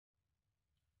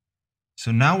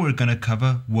So now we're going to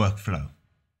cover workflow.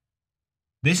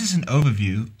 This is an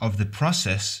overview of the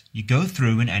process you go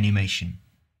through in animation.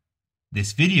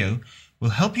 This video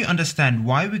will help you understand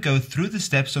why we go through the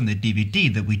steps on the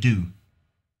DVD that we do.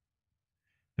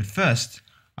 But first,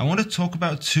 I want to talk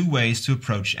about two ways to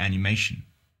approach animation: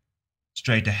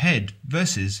 straight ahead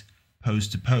versus pose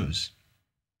to pose.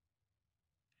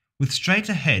 With straight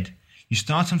ahead, you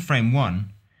start on frame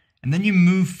 1 and then you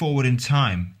move forward in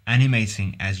time,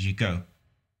 animating as you go.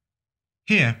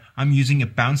 Here, I'm using a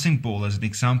bouncing ball as an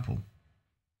example.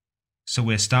 So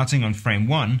we're starting on frame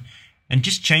 1 and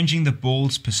just changing the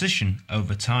ball's position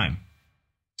over time.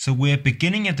 So we're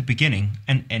beginning at the beginning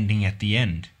and ending at the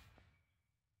end.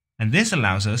 And this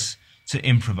allows us to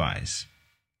improvise.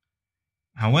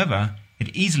 However,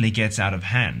 it easily gets out of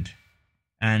hand,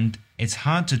 and it's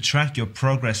hard to track your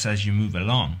progress as you move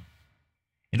along.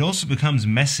 It also becomes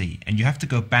messy and you have to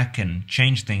go back and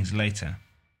change things later.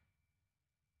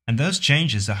 And those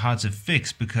changes are hard to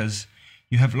fix because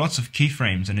you have lots of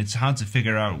keyframes and it's hard to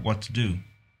figure out what to do.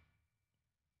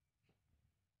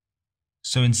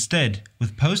 So instead,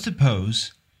 with pose to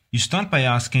pose, you start by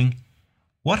asking,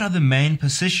 what are the main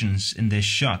positions in this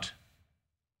shot?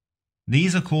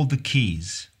 These are called the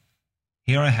keys.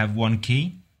 Here I have one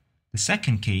key, the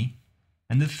second key,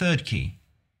 and the third key.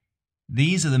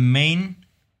 These are the main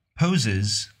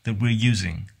poses that we're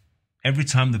using every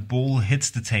time the ball hits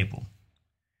the table.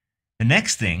 The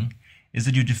next thing is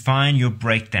that you define your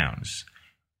breakdowns,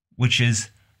 which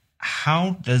is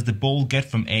how does the ball get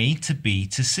from A to B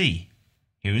to C?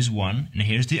 Here is one and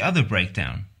here's the other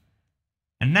breakdown.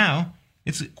 And now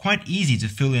it's quite easy to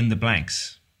fill in the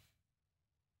blanks.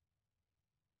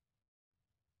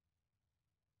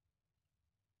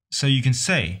 So you can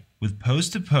say, with pose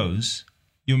to pose,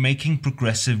 you're making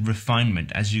progressive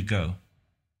refinement as you go.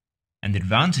 And the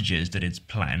advantage is that it's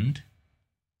planned,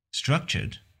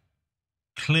 structured,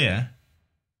 clear,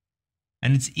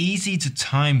 and it's easy to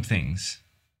time things.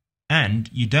 And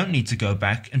you don't need to go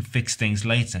back and fix things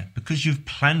later because you've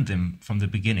planned them from the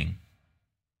beginning.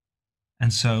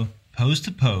 And so, pose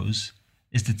to pose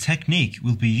is the technique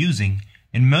we'll be using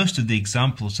in most of the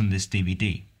examples on this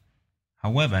DVD.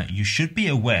 However, you should be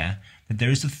aware that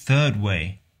there is a third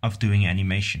way of doing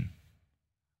animation.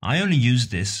 I only use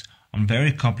this on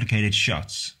very complicated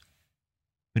shots,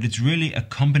 but it's really a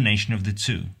combination of the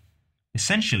two.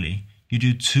 Essentially, you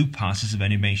do two passes of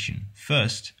animation.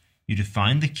 First, you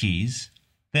define the keys,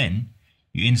 then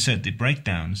you insert the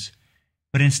breakdowns,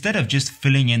 but instead of just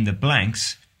filling in the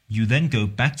blanks, you then go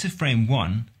back to frame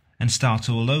 1 and start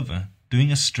all over,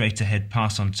 doing a straight ahead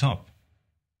pass on top.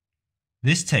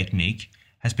 This technique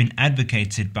has been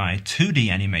advocated by 2D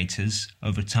animators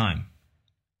over time.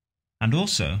 And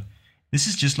also, this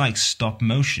is just like stop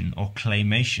motion or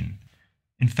claymation.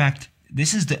 In fact,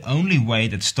 this is the only way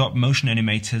that stop motion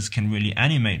animators can really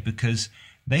animate because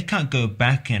they can't go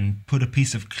back and put a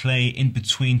piece of clay in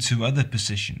between two other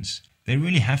positions. They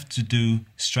really have to do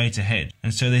straight ahead,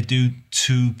 and so they do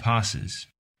two passes.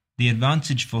 The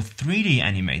advantage for 3D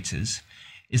animators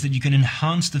is that you can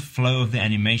enhance the flow of the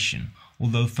animation,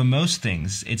 although for most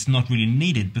things it's not really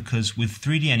needed because with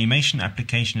 3D animation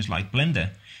applications like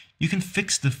Blender, you can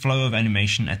fix the flow of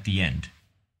animation at the end.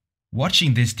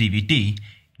 Watching this DVD,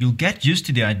 you'll get used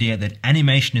to the idea that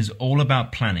animation is all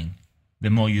about planning. The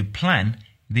more you plan,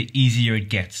 the easier it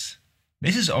gets.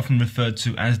 This is often referred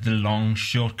to as the long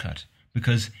shortcut,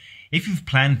 because if you've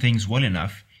planned things well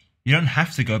enough, you don't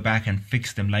have to go back and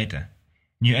fix them later.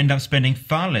 And you end up spending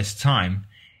far less time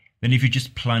than if you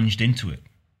just plunged into it.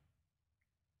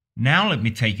 Now let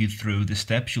me take you through the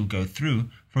steps you'll go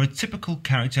through for a typical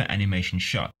character animation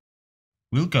shot.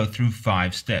 We'll go through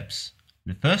 5 steps.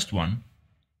 The first one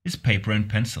is paper and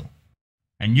pencil.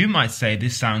 And you might say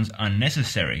this sounds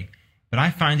unnecessary, but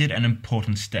I find it an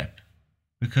important step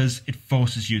because it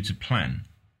forces you to plan.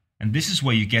 And this is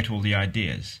where you get all the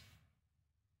ideas.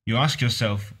 You ask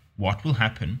yourself, what will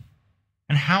happen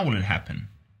and how will it happen?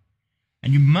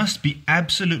 And you must be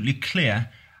absolutely clear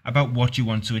about what you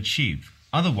want to achieve.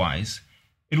 Otherwise,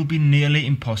 it'll be nearly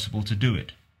impossible to do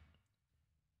it.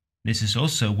 This is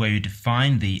also where you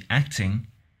define the acting.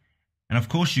 And of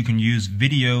course you can use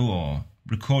video or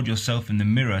record yourself in the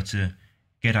mirror to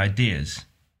get ideas.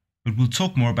 But we'll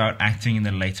talk more about acting in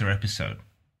a later episode.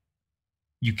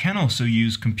 You can also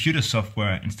use computer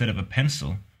software instead of a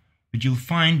pencil, but you'll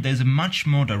find there's a much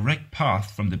more direct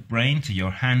path from the brain to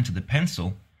your hand to the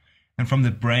pencil, and from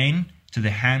the brain to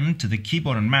the hand to the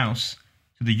keyboard and mouse,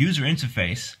 to the user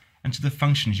interface, and to the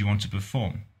functions you want to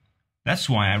perform. That's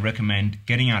why I recommend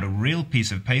getting out a real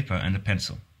piece of paper and a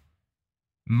pencil.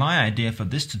 My idea for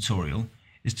this tutorial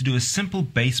is to do a simple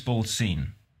baseball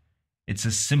scene. It's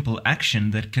a simple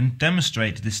action that can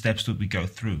demonstrate the steps that we go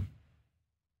through.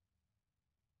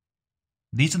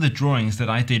 These are the drawings that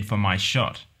I did for my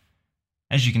shot.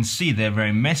 As you can see, they're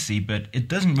very messy, but it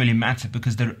doesn't really matter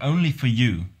because they're only for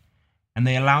you, and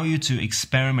they allow you to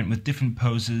experiment with different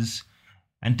poses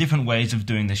and different ways of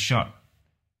doing the shot.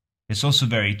 It's also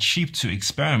very cheap to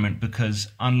experiment because,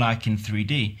 unlike in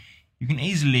 3D, you can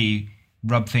easily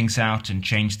rub things out and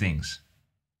change things.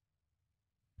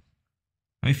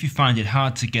 If you find it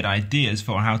hard to get ideas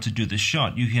for how to do the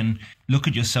shot, you can look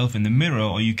at yourself in the mirror,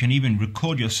 or you can even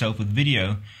record yourself with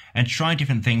video and try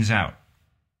different things out.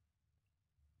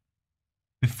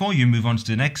 Before you move on to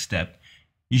the next step,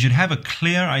 you should have a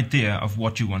clear idea of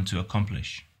what you want to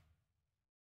accomplish.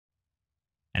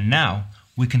 And now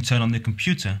we can turn on the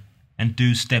computer and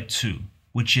do step 2,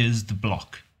 which is the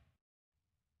block.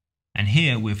 And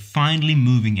here we're finally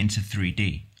moving into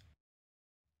 3D.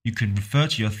 You can refer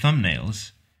to your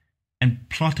thumbnails and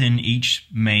plot in each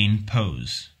main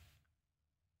pose.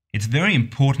 It's very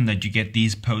important that you get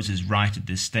these poses right at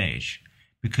this stage,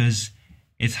 because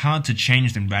it's hard to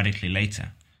change them radically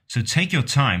later. So take your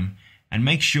time and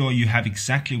make sure you have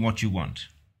exactly what you want.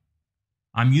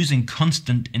 I'm using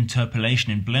constant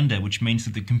interpolation in Blender, which means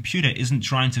that the computer isn't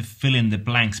trying to fill in the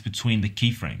blanks between the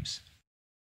keyframes.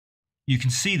 You can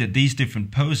see that these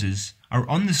different poses are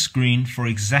on the screen for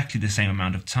exactly the same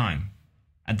amount of time.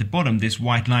 At the bottom, this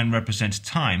white line represents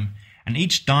time, and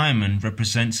each diamond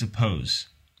represents a pose.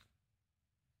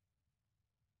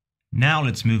 Now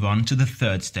let's move on to the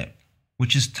third step,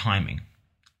 which is timing.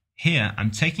 Here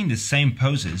I'm taking the same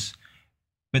poses,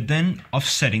 but then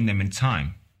offsetting them in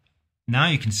time. Now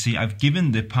you can see I've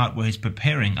given the part where he's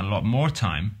preparing a lot more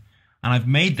time, and I've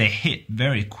made the hit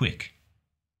very quick.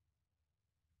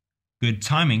 Good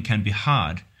timing can be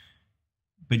hard,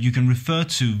 but you can refer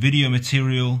to video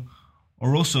material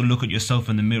or also look at yourself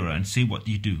in the mirror and see what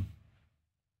you do.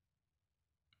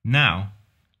 Now,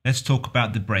 let's talk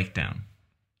about the breakdown.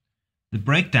 The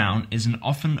breakdown is an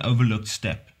often overlooked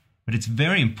step, but it's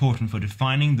very important for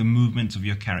defining the movements of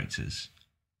your characters.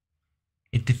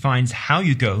 It defines how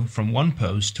you go from one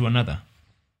pose to another.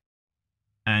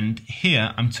 And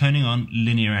here I'm turning on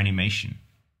linear animation.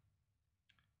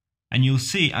 And you'll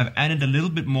see I've added a little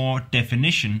bit more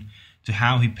definition to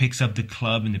how he picks up the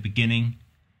club in the beginning,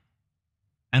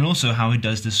 and also how he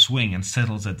does the swing and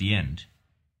settles at the end.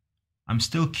 I'm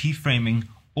still keyframing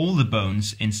all the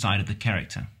bones inside of the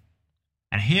character.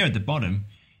 And here at the bottom,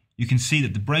 you can see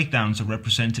that the breakdowns are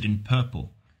represented in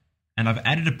purple, and I've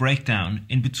added a breakdown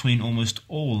in between almost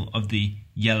all of the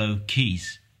yellow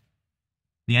keys.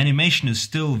 The animation is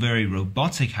still very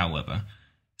robotic, however,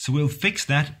 so we'll fix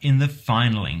that in the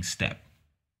finaling step.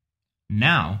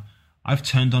 Now, I've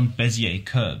turned on Bezier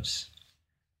curves,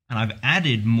 and I've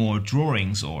added more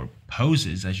drawings, or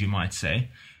poses as you might say,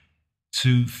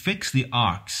 to fix the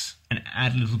arcs and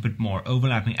add a little bit more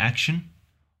overlapping action,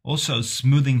 also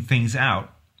smoothing things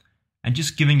out and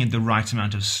just giving it the right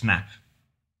amount of snap.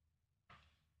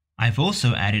 I've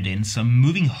also added in some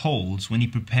moving holds when he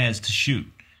prepares to shoot,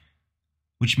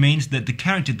 which means that the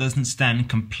character doesn't stand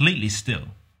completely still.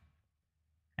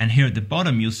 And here at the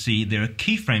bottom you'll see there are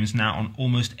keyframes now on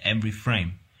almost every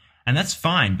frame. And that's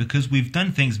fine because we've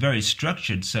done things very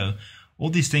structured, so all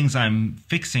these things I'm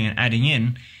fixing and adding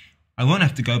in, I won't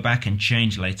have to go back and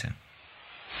change later.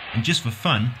 And just for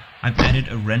fun, I've added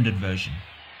a rendered version.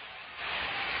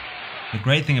 The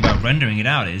great thing about rendering it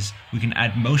out is we can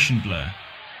add motion blur,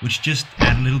 which just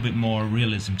add a little bit more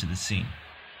realism to the scene.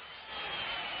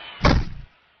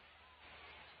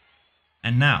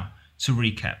 And now, to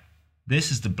recap.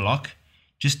 This is the block,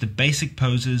 just the basic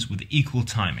poses with equal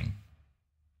timing.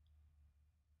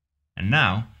 And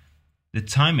now, the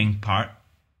timing part,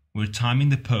 we're timing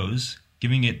the pose,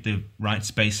 giving it the right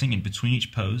spacing in between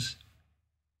each pose.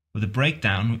 With the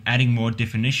breakdown, we're adding more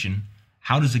definition.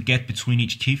 How does it get between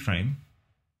each keyframe?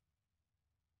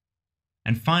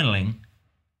 And finally,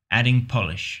 adding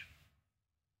polish.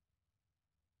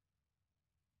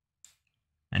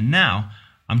 And now,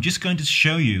 I'm just going to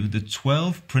show you the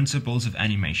 12 principles of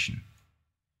animation.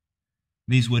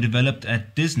 These were developed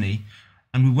at Disney,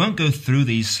 and we won't go through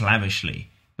these slavishly,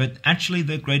 but actually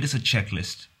they're great as a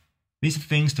checklist. These are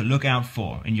things to look out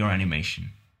for in your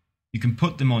animation. You can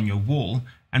put them on your wall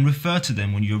and refer to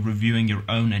them when you're reviewing your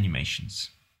own animations.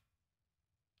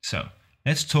 So,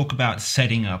 let's talk about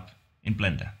setting up in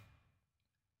Blender.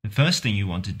 The first thing you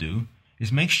want to do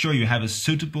is make sure you have a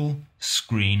suitable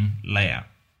screen layout.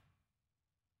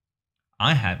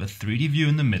 I have a 3D view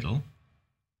in the middle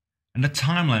and a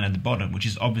timeline at the bottom, which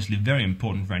is obviously very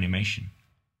important for animation.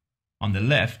 On the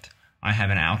left, I have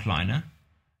an outliner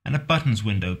and a buttons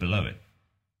window below it.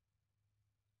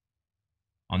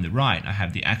 On the right, I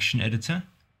have the action editor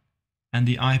and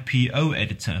the IPO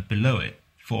editor below it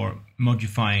for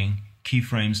modifying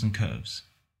keyframes and curves.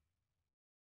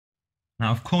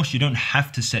 Now, of course, you don't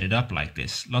have to set it up like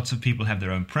this. Lots of people have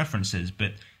their own preferences,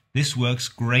 but this works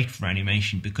great for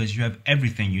animation because you have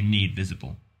everything you need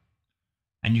visible.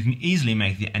 And you can easily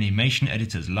make the animation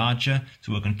editors larger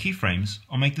to work on keyframes,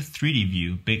 or make the 3D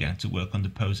view bigger to work on the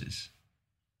poses.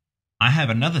 I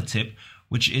have another tip,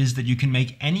 which is that you can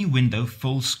make any window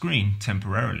full screen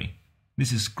temporarily.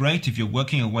 This is great if you're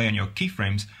working away on your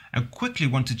keyframes and quickly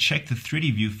want to check the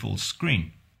 3D view full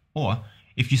screen, or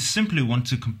if you simply want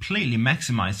to completely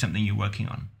maximize something you're working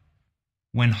on.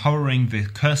 When hovering the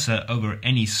cursor over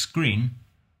any screen,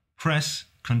 press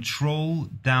Ctrl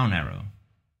down arrow.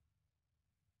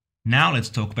 Now let's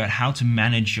talk about how to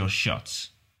manage your shots.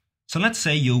 So let's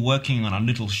say you're working on a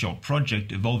little short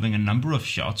project involving a number of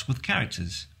shots with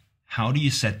characters. How do you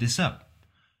set this up?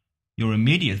 Your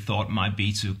immediate thought might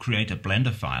be to create a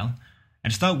Blender file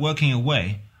and start working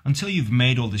away until you've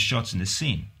made all the shots in the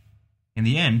scene. In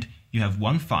the end, you have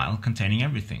one file containing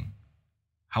everything.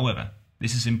 However,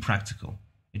 this is impractical.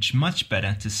 It's much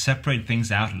better to separate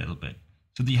things out a little bit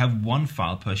so that you have one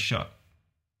file per shot,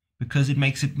 because it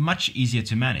makes it much easier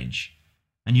to manage,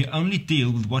 and you only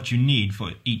deal with what you need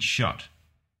for each shot,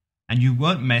 and you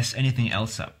won't mess anything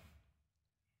else up.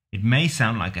 It may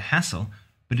sound like a hassle,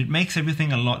 but it makes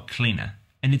everything a lot cleaner,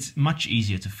 and it's much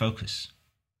easier to focus.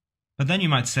 But then you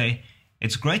might say,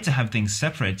 it's great to have things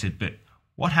separated, but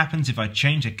what happens if I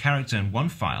change a character in one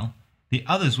file, the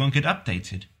others won't get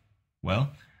updated?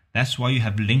 Well, that's why you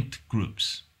have linked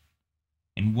groups.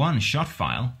 In one shot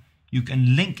file, you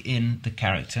can link in the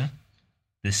character,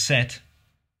 the set,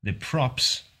 the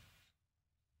props,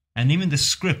 and even the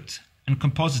script and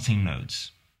compositing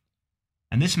nodes.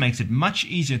 And this makes it much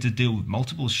easier to deal with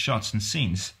multiple shots and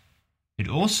scenes. It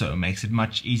also makes it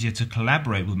much easier to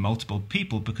collaborate with multiple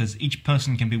people because each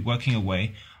person can be working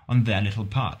away on their little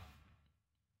part.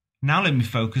 Now let me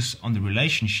focus on the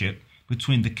relationship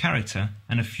between the character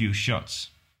and a few shots.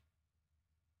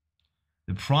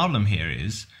 The problem here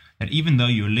is that even though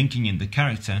you're linking in the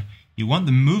character, you want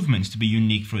the movements to be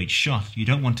unique for each shot. You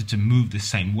don't want it to move the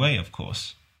same way, of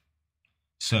course.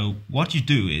 So what you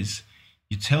do is,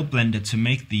 you tell Blender to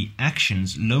make the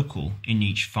actions local in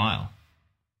each file.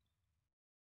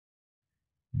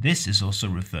 This is also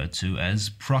referred to as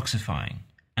proxifying,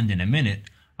 and in a minute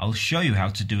I'll show you how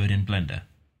to do it in Blender.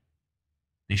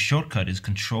 The shortcut is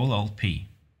Ctrl-Alt-P.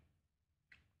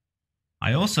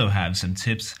 I also have some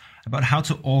tips about how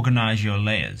to organize your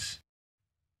layers.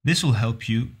 This will help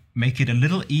you make it a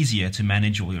little easier to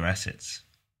manage all your assets.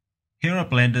 Here are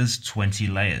Blender's 20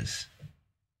 layers.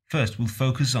 First, we'll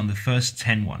focus on the first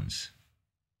 10 ones.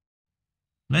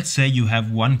 Let's say you have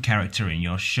one character in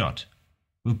your shot.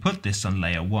 We'll put this on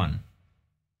layer 1.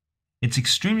 It's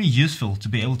extremely useful to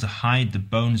be able to hide the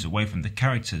bones away from the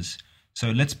characters,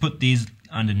 so let's put these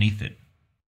underneath it.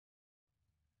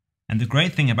 And the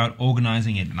great thing about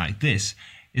organizing it like this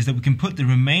is that we can put the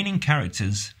remaining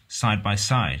characters side by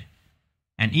side,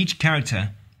 and each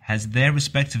character has their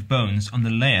respective bones on the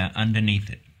layer underneath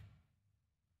it.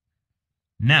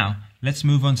 Now, let's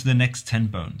move on to the next 10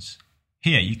 bones.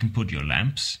 Here you can put your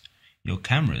lamps, your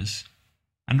cameras,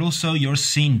 and also your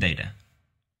scene data.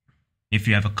 If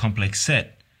you have a complex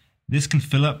set, this can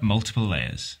fill up multiple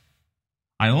layers.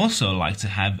 I also like to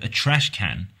have a trash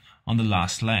can on the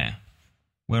last layer,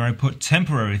 where I put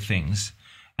temporary things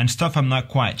and stuff I'm not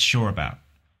quite sure about.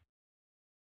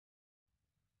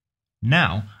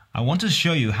 Now, I want to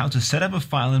show you how to set up a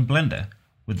file in Blender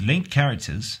with linked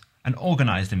characters and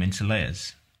organize them into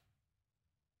layers.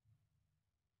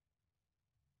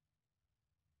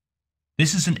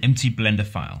 This is an empty Blender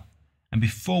file, and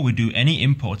before we do any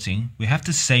importing, we have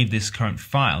to save this current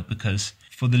file because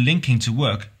for the linking to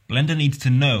work, Blender needs to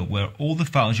know where all the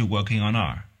files you're working on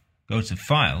are. Go to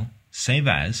File, Save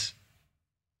As,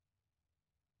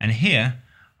 and here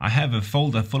I have a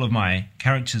folder full of my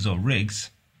characters or rigs.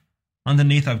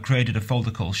 Underneath I've created a folder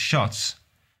called Shots,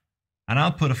 and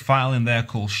I'll put a file in there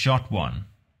called Shot1.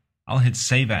 I'll hit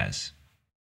Save As.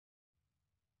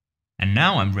 And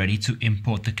now I'm ready to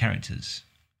import the characters.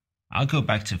 I'll go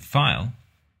back to File,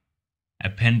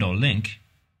 Append or Link,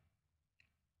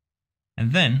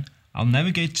 and then I'll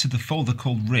navigate to the folder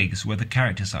called Rigs where the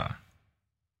characters are.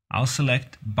 I'll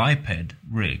select Biped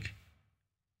Rig.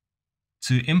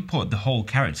 To import the whole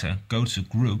character, go to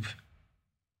Group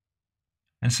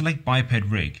and select Biped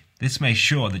Rig. This makes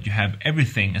sure that you have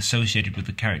everything associated with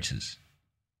the characters.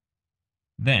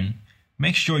 Then,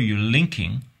 make sure you're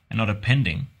linking and not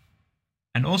appending,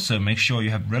 and also make sure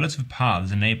you have relative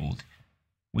paths enabled.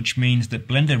 which means that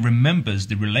Blender remembers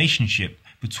the relationship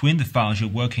between the files you're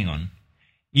working on,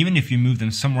 even if you move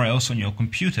them somewhere else on your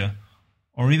computer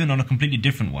or even on a completely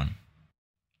different one.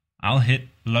 I'll hit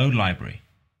Load Library.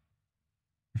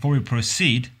 Before we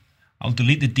proceed, I'll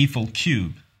delete the default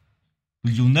cube.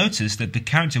 You'll notice that the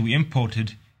character we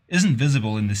imported isn't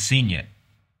visible in the scene yet.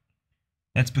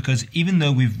 That's because even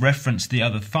though we've referenced the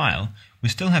other file, we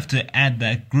still have to add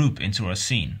that group into our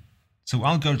scene. So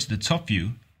I'll go to the top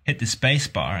view, hit the space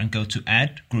bar and go to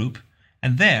Add Group,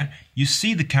 and there you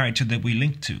see the character that we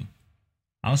linked to.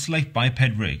 I'll select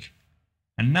Biped Rig,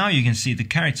 and now you can see the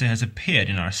character has appeared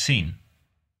in our scene.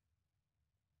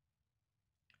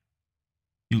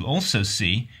 You'll also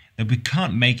see that we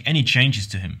can't make any changes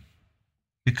to him,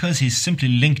 because he's simply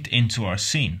linked into our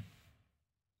scene.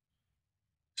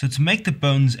 So to make the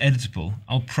bones editable,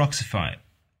 I'll proxify it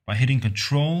by hitting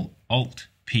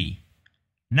Ctrl-Alt-P.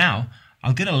 Now,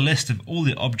 I'll get a list of all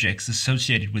the objects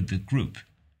associated with the group.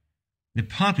 The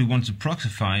part we want to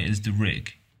proxify is the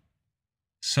rig.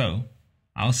 So,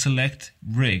 I'll select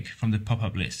Rig from the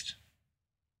pop-up list.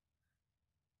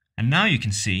 And now you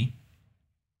can see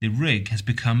the rig has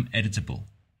become editable.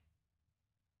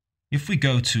 If we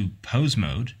go to Pose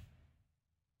Mode,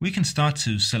 we can start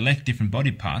to select different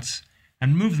body parts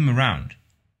and move them around.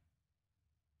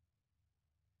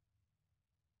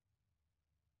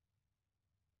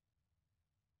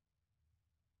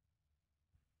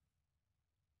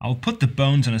 I'll put the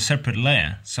bones on a separate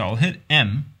layer, so I'll hit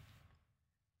M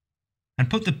and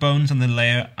put the bones on the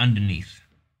layer underneath.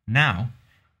 Now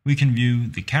we can view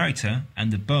the character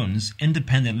and the bones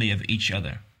independently of each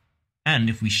other. And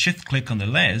if we shift click on the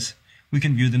layers, we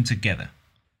can view them together.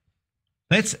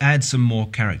 Let's add some more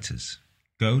characters.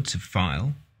 Go to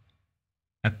File,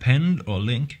 Append or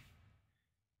Link,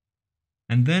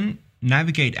 and then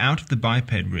navigate out of the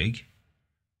biped rig,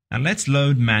 and let's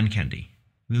load ManCandy.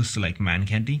 We'll select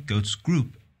ManCandy, go to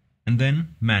Group, and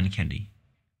then ManCandy.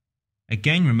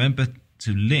 Again, remember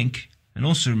to link, and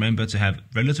also remember to have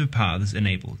relative paths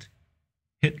enabled.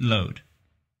 Hit Load.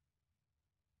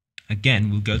 Again,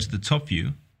 we'll go to the top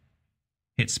view,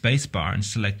 hit Spacebar and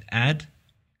select Add,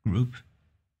 Group,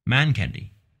 ManCandy.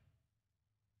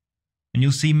 And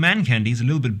you'll see ManCandy is a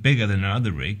little bit bigger than our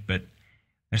other rig, but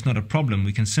that's not a problem.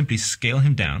 We can simply scale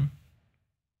him down.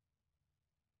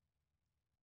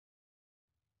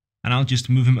 And I'll just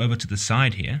move him over to the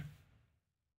side here.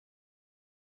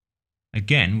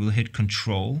 Again, we'll hit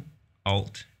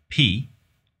Ctrl-Alt-P,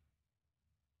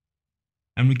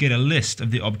 and we get a list of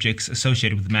the objects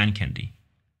associated with ManCandy.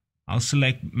 I'll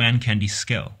select ManCandy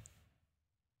Scale.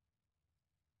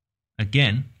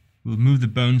 Again, we'll move the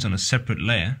bones on a separate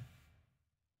layer.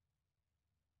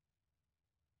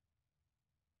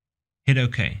 Hit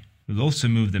OK. We'll also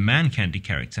move the ManCandy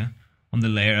character on the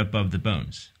layer above the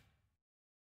bones.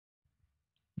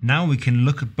 Now we can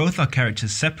look at both our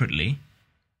characters separately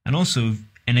and also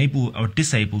enable or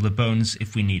disable the bones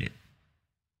if we need it.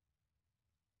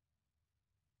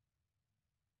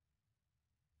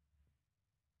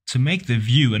 To make the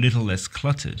view a little less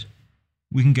cluttered,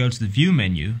 we can go to the View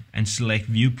menu and select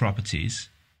View Properties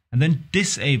and then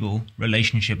disable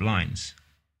Relationship Lines.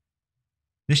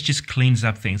 This just cleans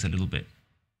up things a little bit.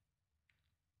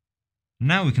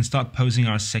 Now we can start posing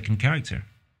our second character.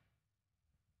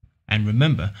 And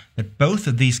remember that both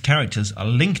of these characters are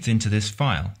linked into this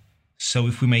file, so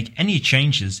if we make any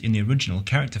changes in the original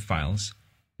character files,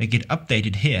 they get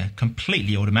updated here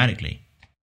completely automatically.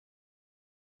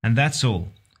 And that's all.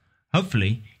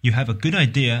 Hopefully, you have a good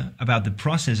idea about the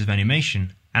process of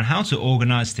animation and how to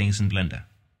organize things in Blender.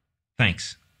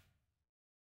 Thanks.